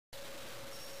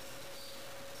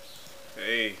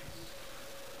Hey,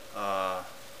 I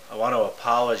want to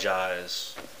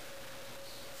apologize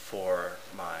for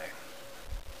my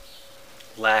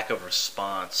lack of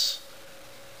response,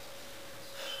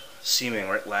 seeming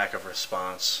lack of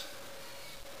response.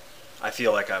 I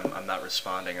feel like I'm not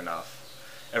responding enough.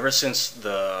 Ever since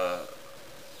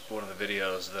one of the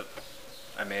videos that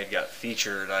I made got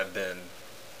featured, I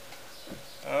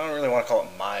don't really want to call it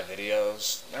my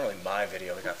videos. Not really my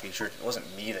video that got featured. It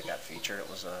wasn't me that got featured. It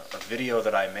was a video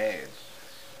that I made.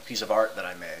 A piece of art that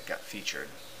I made got featured.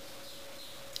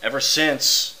 Ever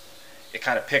since, it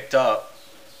kind of picked up,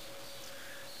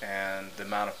 and the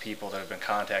amount of people that have been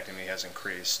contacting me has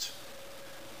increased.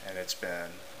 And it's been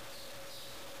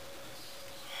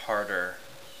harder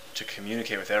to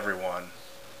communicate with everyone.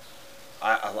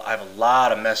 I have a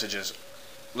lot of messages.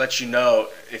 Let you know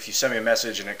if you send me a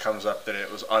message and it comes up that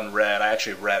it was unread. I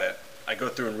actually read it. I go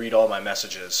through and read all my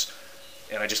messages,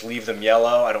 and I just leave them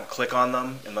yellow. I don't click on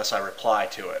them unless I reply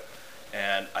to it.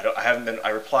 And I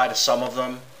reply to some of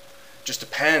them. Just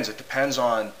depends. It depends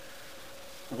on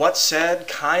what's said,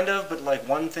 kind of, but like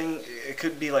one thing, it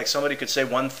could be like somebody could say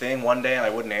one thing one day and I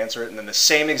wouldn't answer it, and then the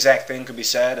same exact thing could be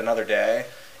said another day,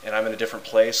 and I'm in a different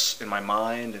place in my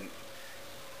mind,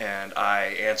 and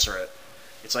I answer it.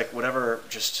 It's like whatever,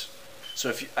 just, so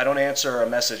if I don't answer a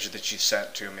message that you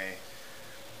sent to me,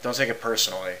 don't take it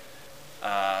personally,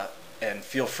 and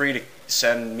feel free to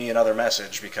send me another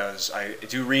message, because I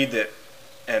do read it,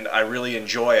 and I really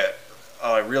enjoy it.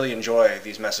 I really enjoy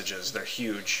these messages. They're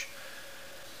huge.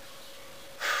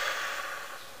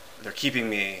 They're keeping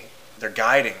me, they're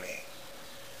guiding me.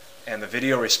 And the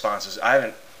video responses, I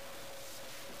haven't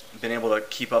been able to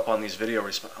keep up on these video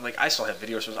responses. Like, I still have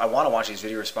video responses. I want to watch these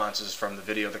video responses from the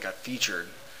video that got featured.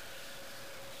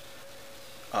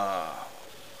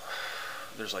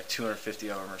 There's like 250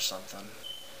 of them or something.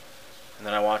 And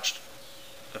then I watched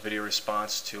a video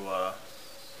response to a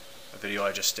video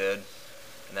I just did.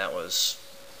 And that was,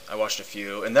 I watched a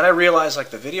few. And then I realized, like,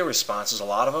 the video responses, a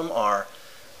lot of them are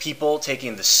people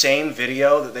taking the same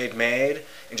video that they'd made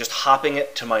and just hopping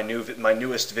it to my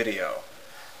newest video.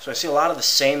 So I see a lot of the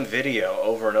same video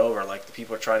over and over, like the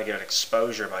people are trying to get an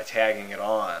exposure by tagging it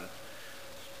on,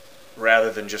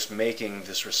 rather than just making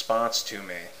this response to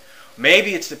me.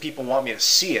 Maybe it's that people want me to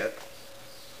see it,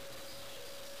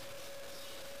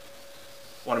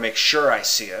 want to make sure I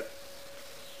see it.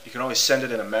 You can always send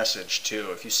it in a message too.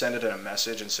 If you send it in a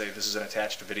message and say, this is an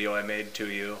attached video I made to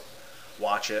you,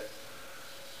 watch it,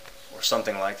 or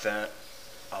something like that,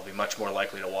 I'll be much more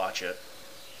likely to watch it,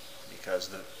 because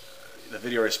the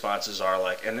video responses are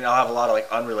like, and I'll have a lot of like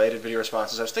unrelated video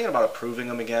responses. I was thinking about approving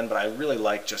them again, but I really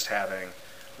like just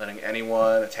letting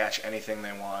anyone attach anything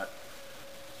they want.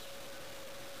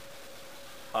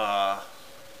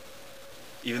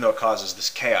 Even though it causes this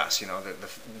chaos, you know,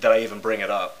 that I even bring it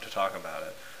up to talk about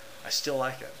it, I still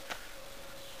like it.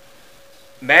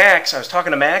 Max, I was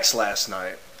talking to Max last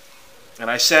night,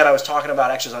 and I said I was talking about,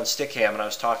 actually on Stickcam, and I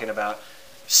was talking about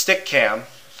Stickcam,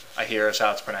 I hear is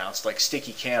how it's pronounced, like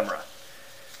sticky camera.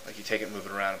 Like you take it, move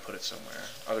it around, and put it somewhere.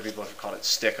 Other people have called it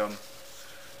Stickum.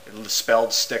 It's spelled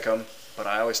Stickum, but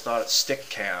I always thought it's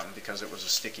Stickcam because it was a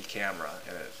sticky camera.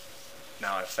 And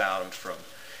now I've found from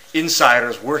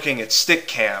insiders working at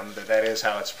Stickcam that is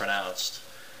how it's pronounced.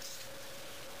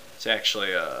 It's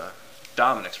actually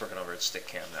Dominic's working over at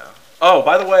Stickcam now. Oh,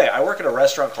 by the way, I work at a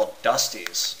restaurant called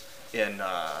Dusty's in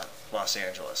Los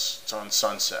Angeles. It's on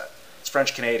Sunset. It's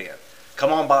French Canadian.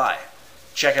 Come on by.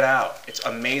 Check it out. It's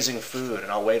amazing food,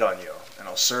 and I'll wait on you, and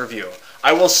I'll serve you.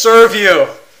 I will serve you!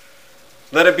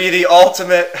 Let it be the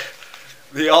ultimate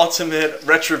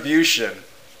retribution.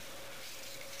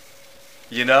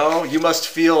 You know? You must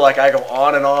feel like I go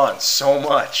on and on so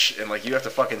much, and like you have to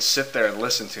fucking sit there and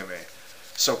listen to me.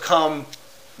 So come,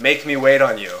 make me wait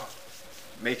on you.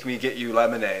 Make me get you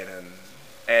lemonade and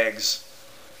eggs.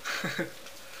 And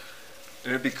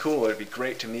it'd be cool. It'd be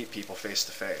great to meet people face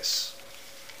to face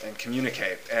and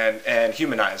communicate and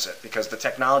humanize it, because the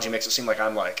technology makes it seem like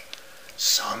I'm like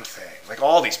something. Like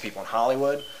all these people in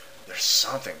Hollywood, there's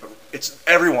something, but it's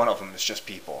every one of them is just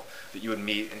people that you would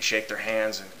meet and shake their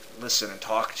hands and listen and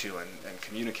talk to and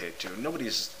communicate to.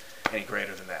 Nobody's any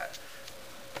greater than that.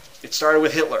 It started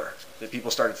with Hitler, that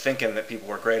people started thinking that people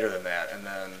were greater than that, and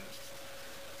then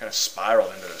kind of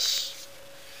spiraled into this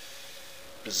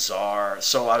bizarre.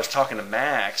 So I was talking to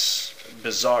Max,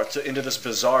 into this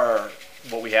bizarre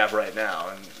what we have right now,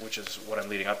 and which is what I'm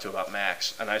leading up to about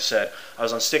Max. And I said, I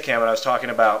was on Stickcam and I was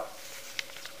talking about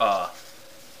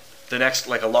the next,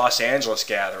 like a Los Angeles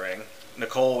gathering.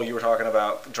 Nicole, you were talking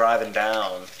about driving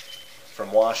down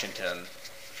from Washington.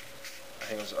 I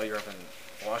think it was, oh, you're up in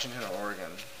Washington or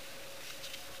Oregon.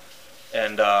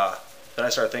 And then I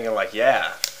started thinking, like,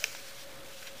 yeah,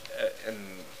 and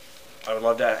I would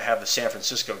love to have the San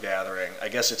Francisco gathering. I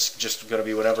guess it's just going to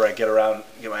be whenever I get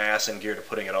my ass in gear to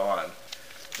putting it on,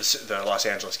 the Los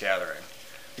Angeles gathering.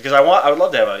 Because I would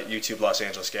love to have a YouTube Los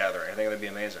Angeles gathering. I think that'd be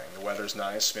amazing. The weather's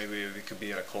nice. Maybe we could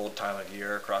be in a cold time of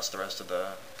year across the rest of the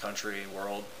country,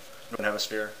 world, Northern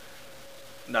Hemisphere.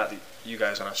 Not that you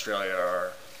guys in Australia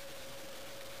are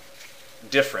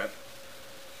different,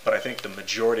 but I think the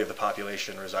majority of the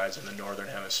population resides in the Northern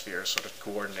Hemisphere, so to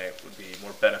coordinate would be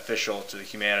more beneficial to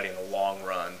humanity in the long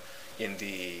run. In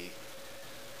the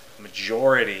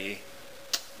majority,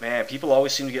 man, people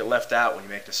always seem to get left out when you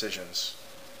make decisions.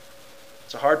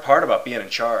 It's a hard part about being in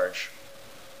charge.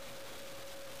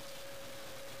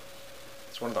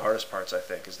 It's one of the hardest parts, I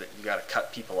think, is that you got to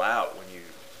cut people out when you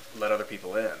let other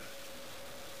people in.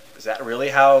 Is that really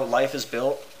how life is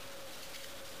built?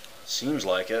 Seems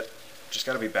like it. Just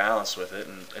got to be balanced with it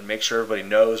and make sure everybody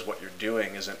knows what you're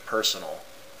doing isn't personal.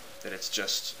 That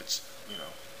it's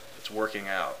working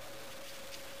out.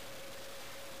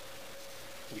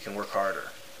 We can work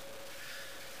harder.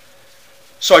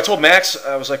 So I told Max,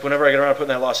 I was like, whenever I get around to putting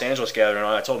that Los Angeles gathering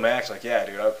on, I told Max, like, yeah,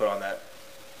 dude, I would put on that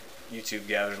YouTube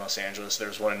gathering in Los Angeles.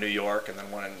 There's one in New York and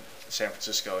then one in San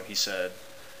Francisco, and he said,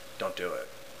 don't do it.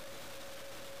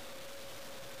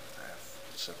 I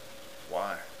said,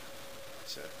 why? I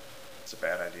said, it's a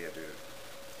bad idea, dude.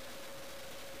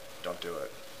 Don't do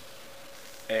it.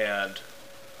 And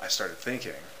I started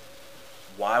thinking,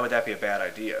 why would that be a bad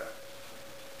idea?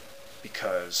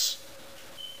 Because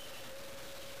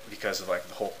of like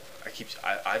the whole,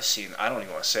 I've seen, I don't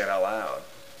even want to say it out loud.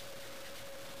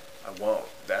 I won't.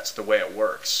 That's the way it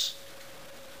works.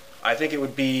 I think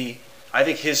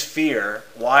his fear,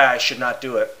 why I should not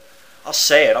do it, I'll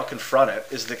say it, I'll confront it,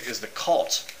 is the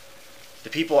cult. The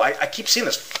people, I keep seeing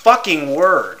this fucking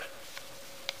word.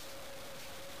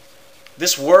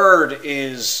 This word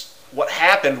is what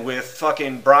happened with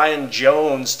fucking the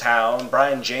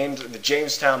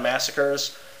Jonestown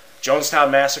massacres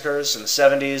in the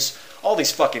 70s. All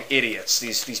these fucking idiots,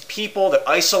 these people that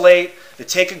isolate, that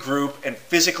take a group and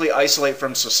physically isolate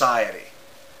from society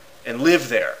and live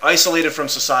there, isolated from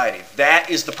society. That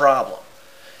is the problem.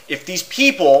 If these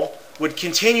people would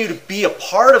continue to be a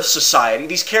part of society,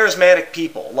 these charismatic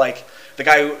people, like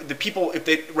if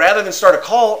they, rather than start a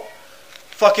cult,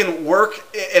 fucking work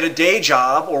at a day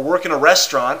job or work in a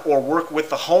restaurant or work with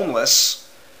the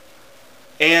homeless,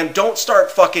 and don't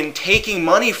start fucking taking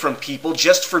money from people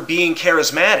just for being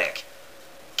charismatic.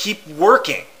 Keep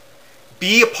working.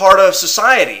 Be a part of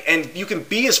society, and you can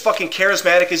be as fucking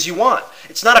charismatic as you want.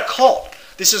 It's not a cult.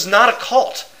 This is not a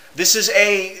cult. This is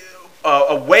a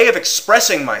way of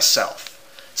expressing myself.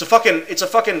 It's a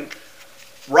fucking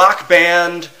rock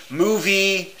band,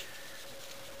 movie,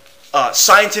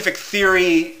 scientific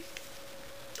theory.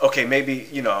 Okay, maybe,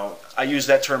 I use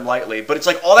that term lightly, but it's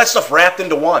like all that stuff wrapped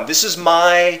into one. This is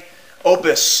my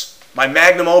opus, my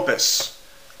magnum opus.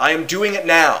 I am doing it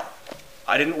now.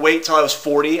 I didn't wait till I was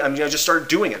 40. I just started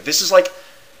doing it. This is like,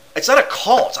 it's not a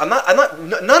cult.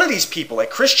 None of these people. Like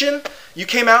Christian, you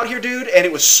came out here, dude, and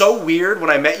it was so weird when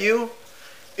I met you.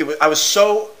 It was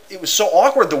so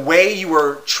awkward the way you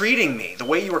were treating me, the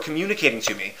way you were communicating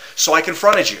to me. So I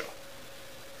confronted you.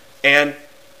 And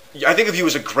I think of you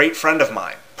as a great friend of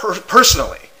mine,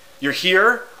 personally. You're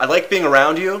here. I like being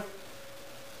around you.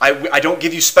 I don't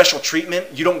give you special treatment.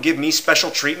 You don't give me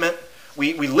special treatment.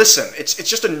 We listen. It's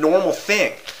just a normal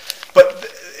thing. But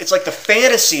it's like the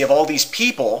fantasy of all these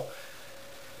people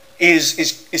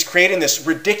is creating this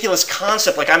ridiculous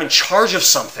concept like I'm in charge of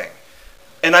something.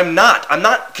 And I'm not. I'm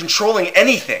not controlling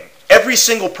anything. Every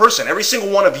single person, every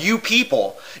single one of you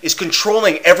people is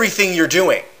controlling everything you're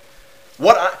doing.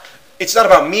 It's not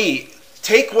about me.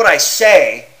 Take what I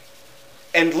say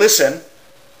and listen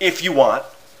if you want.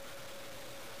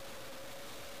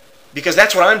 Because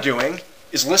that's what I'm doing,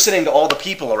 is listening to all the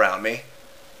people around me.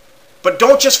 But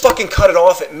don't just fucking cut it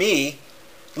off at me.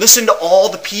 Listen to all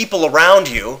the people around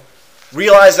you.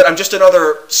 Realize that I'm just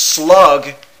another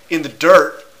slug in the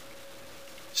dirt,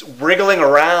 wriggling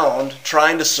around,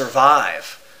 trying to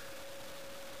survive.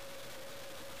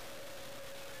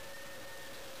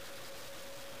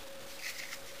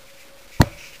 I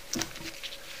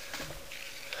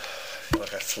feel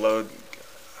like I flowed.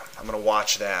 I'm going to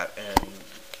watch that and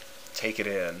take it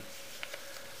in.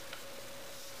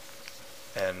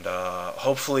 And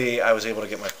hopefully I was able to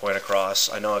get my point across.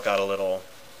 I know it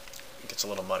gets a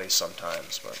little muddy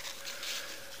sometimes, but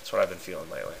that's what I've been feeling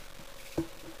lately.